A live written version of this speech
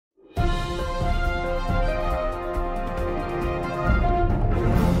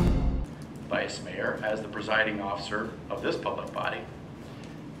Chair as the presiding officer of this public body,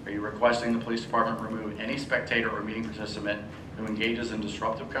 are you requesting the police department remove any spectator or meeting participant who engages in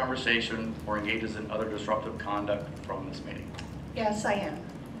disruptive conversation or engages in other disruptive conduct from this meeting? Yes, I am.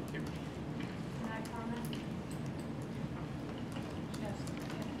 Thank you. Can I comment? Yes.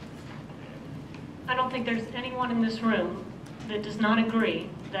 I don't think there's anyone in this room that does not agree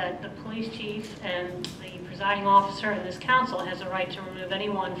that the police chief and the presiding officer and this council has a right to remove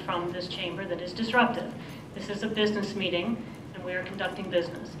anyone from this chamber that is disruptive. This is a business meeting and we are conducting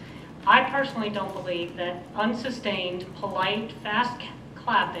business. I personally don't believe that unsustained, polite, fast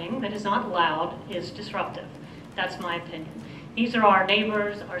clapping that is not loud is disruptive. That's my opinion. These are our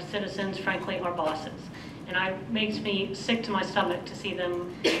neighbors, our citizens, frankly, our bosses. And it makes me sick to my stomach to see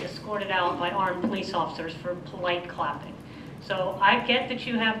them escorted out by armed police officers for polite clapping. So I get that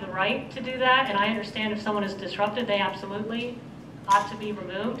you have the right to do that, and I understand if someone is disrupted, they absolutely ought to be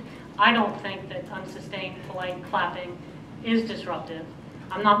removed. I don't think that unsustained, polite clapping is disruptive.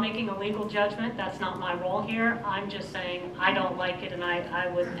 I'm not making a legal judgment. That's not my role here. I'm just saying I don't like it, and I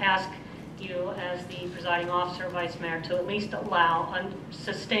would ask you as the presiding officer, vice mayor, to at least allow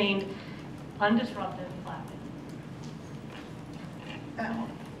unsustained, undisruptive clapping.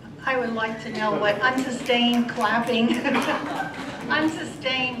 I would like to know what unsustained clapping,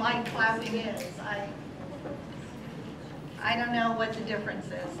 unsustained light clapping is. I don't know what the difference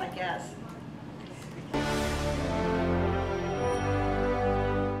is, I guess.